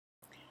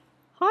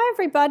Hi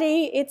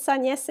everybody, it's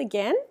Agnes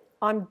again.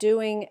 I'm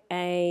doing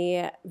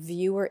a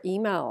viewer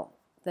email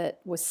that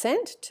was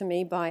sent to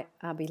me by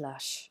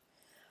Abilash.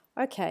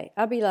 Okay,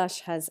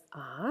 Abilash has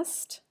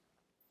asked,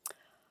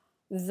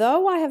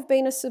 though I have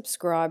been a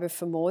subscriber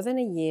for more than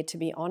a year, to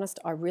be honest,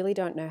 I really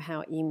don't know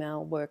how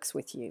email works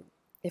with you.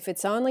 If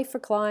it's only for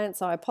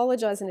clients, I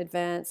apologize in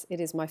advance. It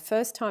is my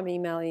first time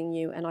emailing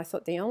you, and I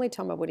thought the only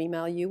time I would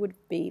email you would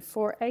be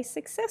for a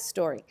success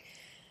story.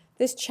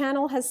 This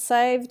channel has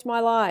saved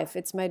my life.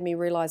 It's made me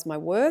realize my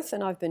worth,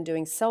 and I've been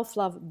doing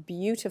self-love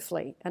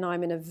beautifully, and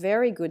I'm in a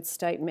very good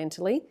state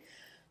mentally.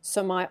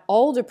 So my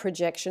older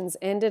projections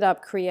ended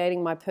up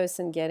creating my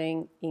person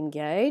getting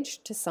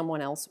engaged to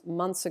someone else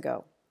months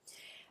ago.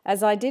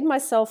 As I did my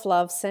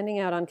self-love, sending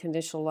out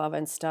unconditional love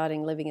and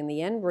starting living in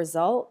the end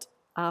result,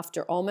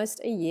 after almost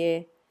a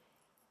year,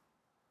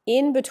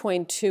 in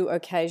between two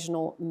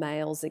occasional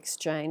mails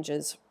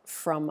exchanges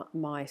from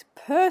my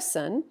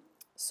person,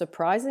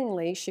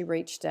 surprisingly, she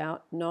reached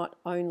out, not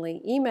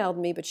only emailed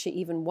me, but she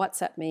even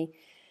WhatsApped me.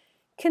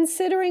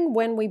 Considering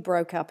when we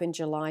broke up in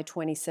July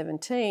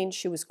 2017,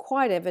 she was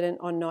quite evident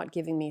on not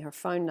giving me her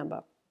phone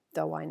number,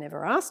 though I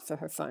never asked for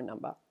her phone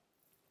number.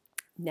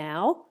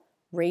 Now,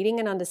 reading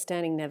and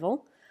understanding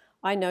Neville,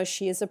 I know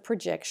she is a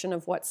projection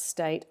of what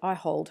state I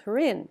hold her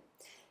in.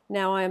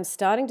 Now I am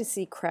starting to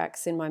see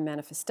cracks in my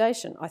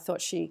manifestation. I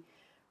thought she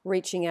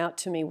reaching out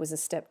to me was a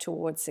step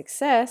towards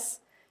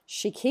success.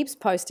 She keeps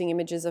posting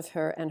images of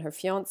her and her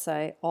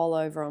fiance all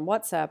over on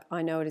WhatsApp.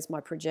 I know it is my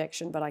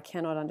projection, but I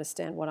cannot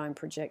understand what I'm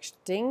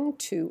projecting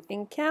to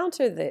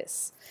encounter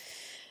this.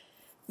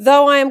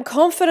 Though I am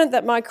confident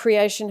that my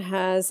creation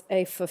has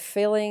to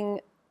fulfill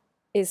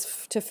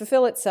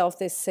itself,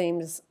 this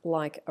seems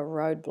like a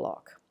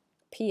roadblock.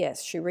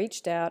 P.S. She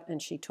reached out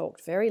and she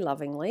talked very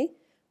lovingly,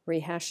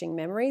 rehashing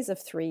memories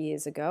of 3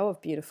 years ago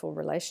of beautiful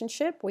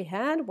relationship we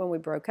had when we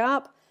broke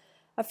up.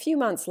 A few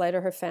months later,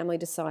 her family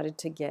decided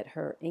to get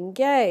her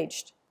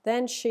engaged.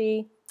 Then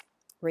she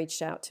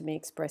reached out to me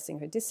expressing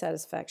her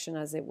dissatisfaction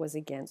as it was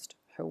against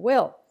her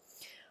will.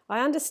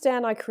 I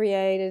understand I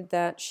created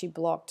that. She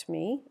blocked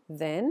me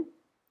then.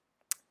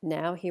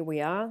 Now here we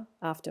are,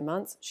 after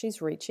months,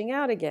 she's reaching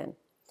out again.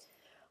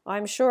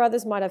 I'm sure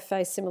others might have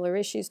faced similar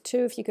issues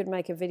too. If you could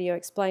make a video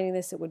explaining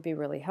this, it would be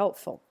really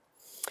helpful.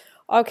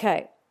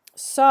 Okay,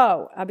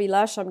 so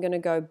Abilash, I'm going to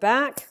go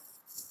back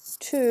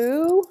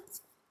to...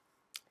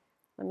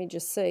 Let me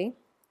just see.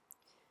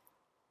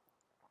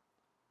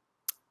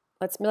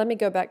 Let me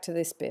go back to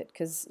this bit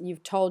because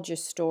you've told your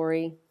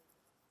story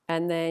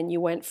and then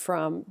you went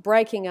from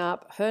breaking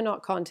up, her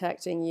not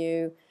contacting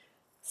you,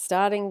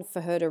 starting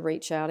for her to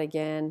reach out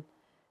again,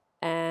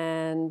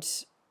 and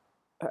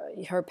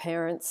her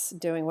parents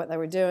doing what they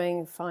were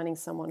doing, finding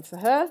someone for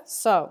her.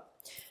 So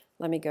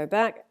let me go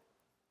back.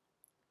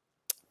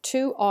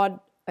 2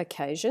 odd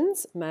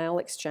occasions, mail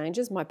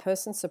exchanges. My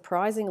person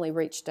surprisingly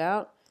reached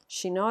out.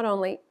 She not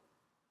only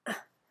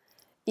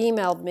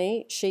emailed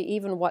me, she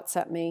even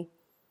WhatsApped me.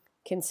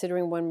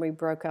 Considering when we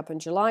broke up in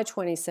July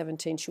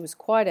 2017, she was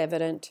quite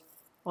evident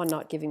on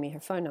not giving me her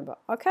phone number.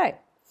 Okay,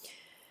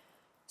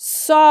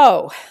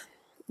 so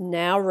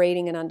now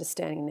reading and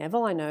understanding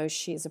Neville, I know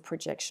she is a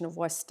projection of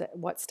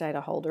what state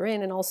I hold her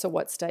in and also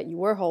what state you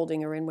were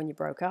holding her in when you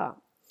broke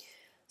up.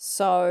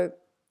 So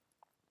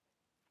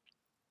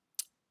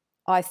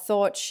I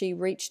thought she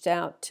reached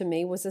out to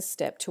me was a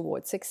step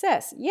towards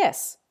success.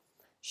 Yes.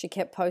 She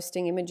kept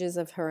posting images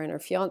of her and her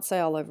fiance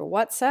all over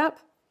WhatsApp.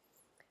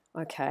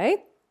 Okay,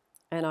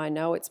 and I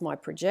know it's my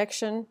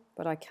projection,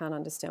 but I can't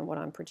understand what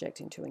I'm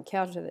projecting to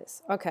encounter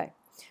this. Okay,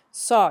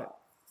 so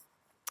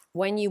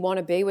when you want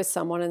to be with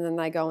someone and then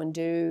they go and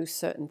do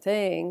certain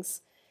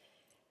things,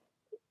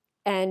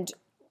 and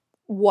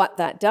what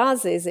that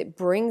does is it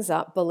brings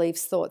up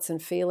beliefs, thoughts,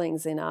 and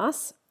feelings in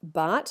us,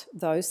 but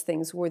those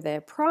things were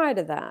there prior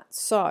to that.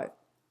 So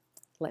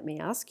let me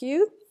ask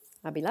you,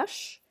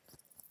 Abilash,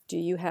 do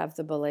you have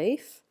the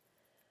belief,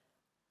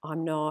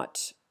 I'm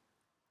not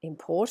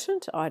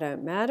important, I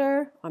don't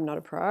matter, I'm not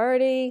a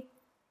priority,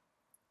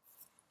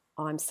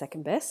 I'm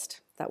second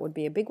best? That would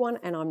be a big one.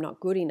 And I'm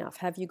not good enough.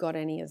 Have you got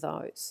any of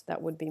those?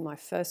 That would be my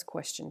first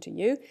question to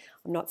you.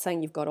 I'm not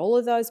saying you've got all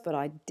of those, but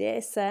I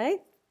dare say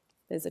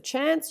there's a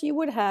chance you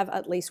would have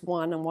at least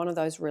one, and one of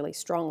those really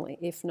strongly,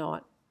 if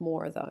not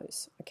more of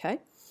those, okay?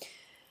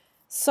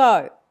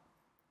 So,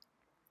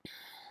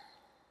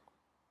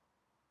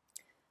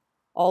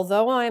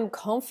 although I am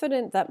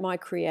confident that my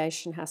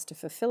creation has to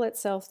fulfill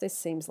itself, this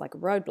seems like a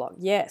roadblock.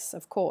 Yes,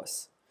 of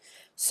course.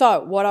 So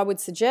what I would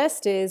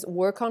suggest is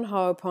work on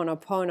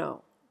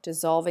Hoopononpono,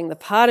 dissolving the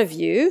part of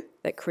you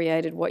that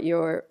created what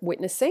you're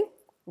witnessing,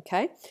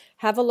 okay?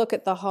 Have a look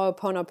at the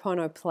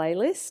Hoopononpono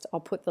playlist. I'll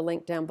put the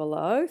link down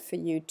below for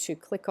you to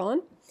click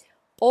on.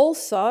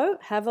 Also,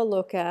 have a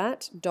look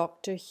at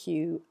Dr.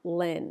 Hew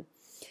Len.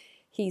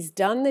 He's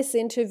done this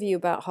interview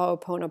about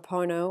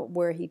Hoopononpono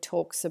where he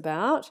talks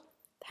about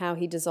how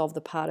he dissolved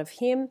the part of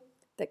him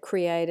that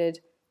created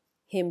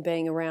him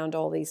being around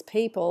all these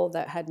people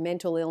that had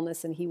mental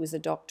illness, and he was a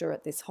doctor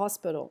at this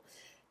hospital.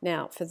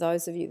 Now, for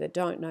those of you that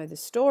don't know the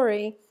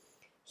story,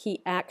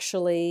 he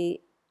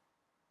actually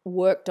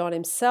worked on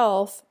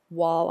himself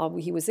while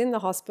he was in the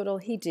hospital.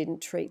 He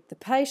didn't treat the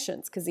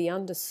patients because he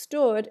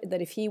understood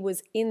that if he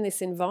was in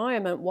this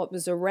environment, what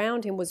was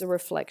around him was a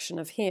reflection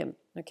of him.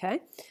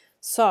 Okay,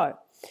 so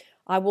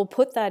I will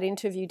put that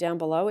interview down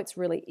below. It's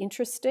really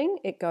interesting.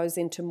 It goes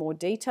into more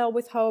detail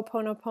with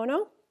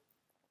Hoopononpono.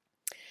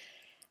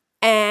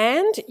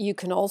 And you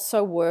can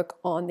also work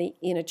on the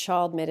inner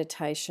child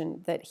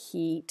meditation that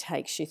he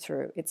takes you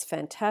through. It's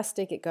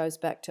fantastic. It goes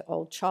back to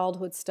old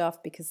childhood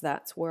stuff because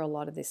that's where a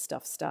lot of this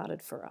stuff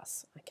started for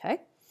us.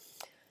 Okay?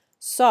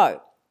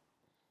 So,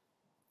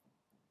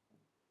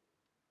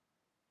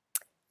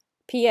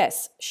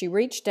 P.S. She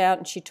reached out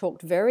and she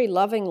talked very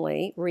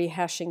lovingly,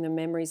 rehashing the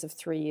memories of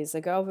 3 years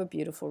ago of a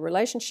beautiful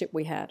relationship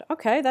we had.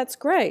 Okay, that's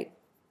great.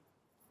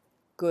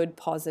 Good,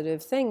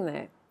 positive thing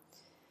there.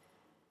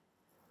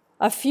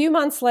 A few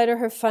months later,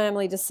 her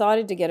family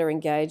decided to get her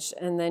engaged,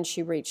 and then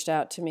she reached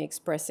out to me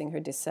expressing her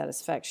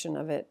dissatisfaction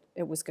of it.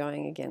 It was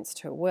going against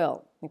her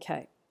will.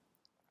 Okay.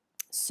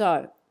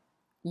 So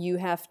you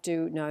have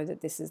to know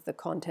that this is the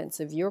contents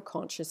of your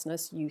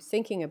consciousness, you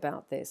thinking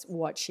about this,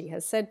 what she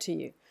has said to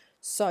you.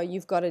 So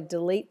you've got to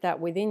delete that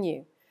within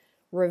you.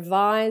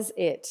 Revise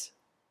it.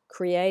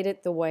 Create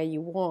it the way you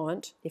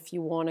want if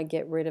you want to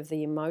get rid of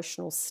the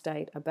emotional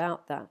state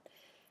about that.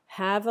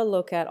 Have a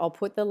look at, I'll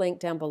put the link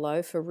down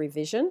below for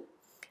revision,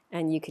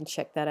 and you can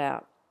check that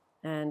out.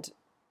 And,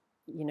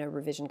 you know,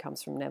 revision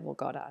comes from Neville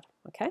Goddard,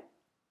 okay?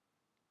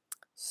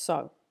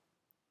 So,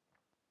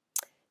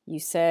 you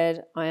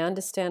said, I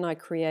understand I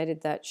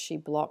created that. She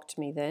blocked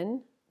me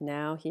then.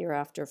 Now, here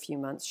after a few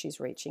months, she's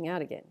reaching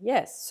out again.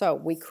 Yes, so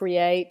we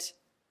create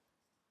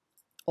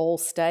all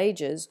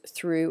stages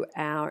through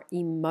our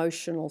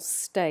emotional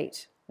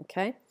state,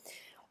 okay?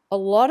 A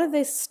lot of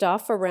this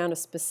stuff around a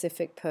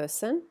specific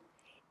person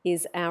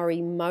is our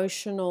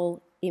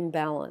emotional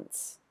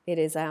imbalance. It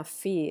is our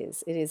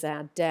fears. It is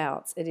our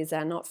doubts. It is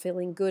our not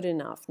feeling good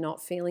enough,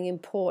 not feeling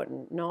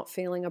important, not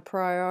feeling a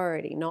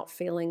priority, not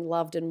feeling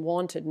loved and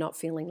wanted, not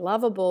feeling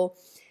lovable,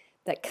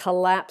 that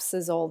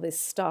collapses all this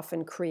stuff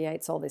and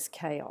creates all this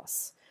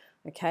chaos.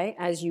 Okay?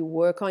 As you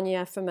work on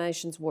your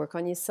affirmations, work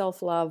on your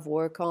self-love,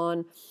 work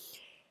on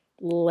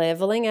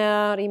leveling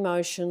out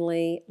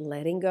emotionally,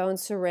 letting go and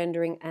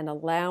surrendering, and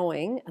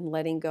allowing and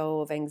letting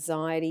go of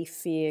anxiety,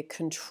 fear,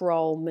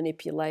 control,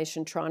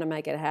 manipulation, trying to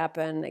make it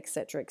happen,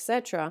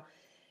 etc.,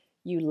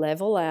 you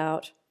level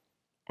out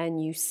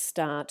and you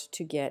start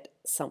to get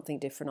something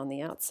different on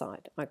the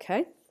outside,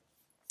 okay?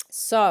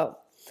 So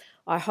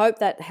I hope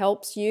that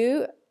helps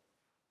you,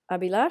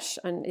 Abilash,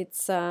 and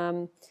it's,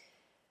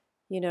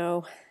 you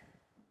know,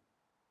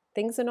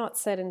 things are not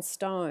set in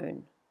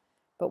stone.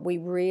 But we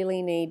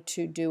really need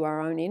to do our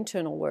own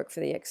internal work for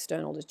the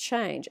external to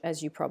change,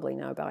 as you probably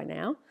know by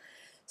now.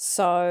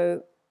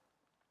 So,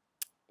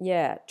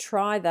 yeah,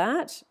 try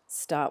that.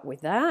 Start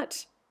with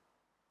that.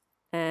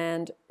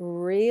 And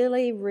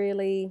really,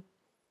 really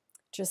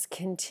just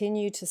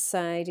continue to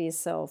say to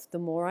yourself, the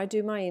more I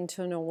do my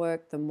internal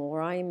work, the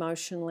more I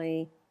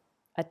emotionally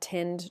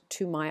attend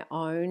to my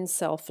own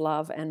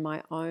self-love and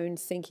my own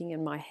thinking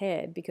in my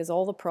head, because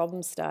all the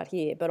problems start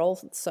here, but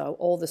also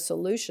all the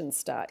solutions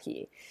start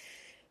here.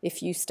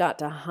 If you start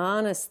to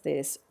harness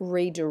this,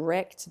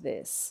 redirect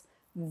this,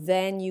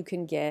 then you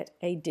can get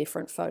a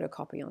different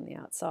photocopy on the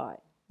outside.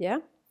 Yeah?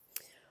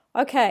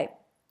 Okay,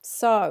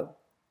 so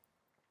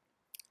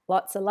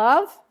lots of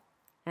love,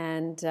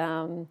 and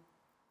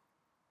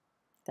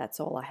that's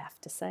all I have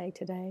to say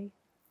today.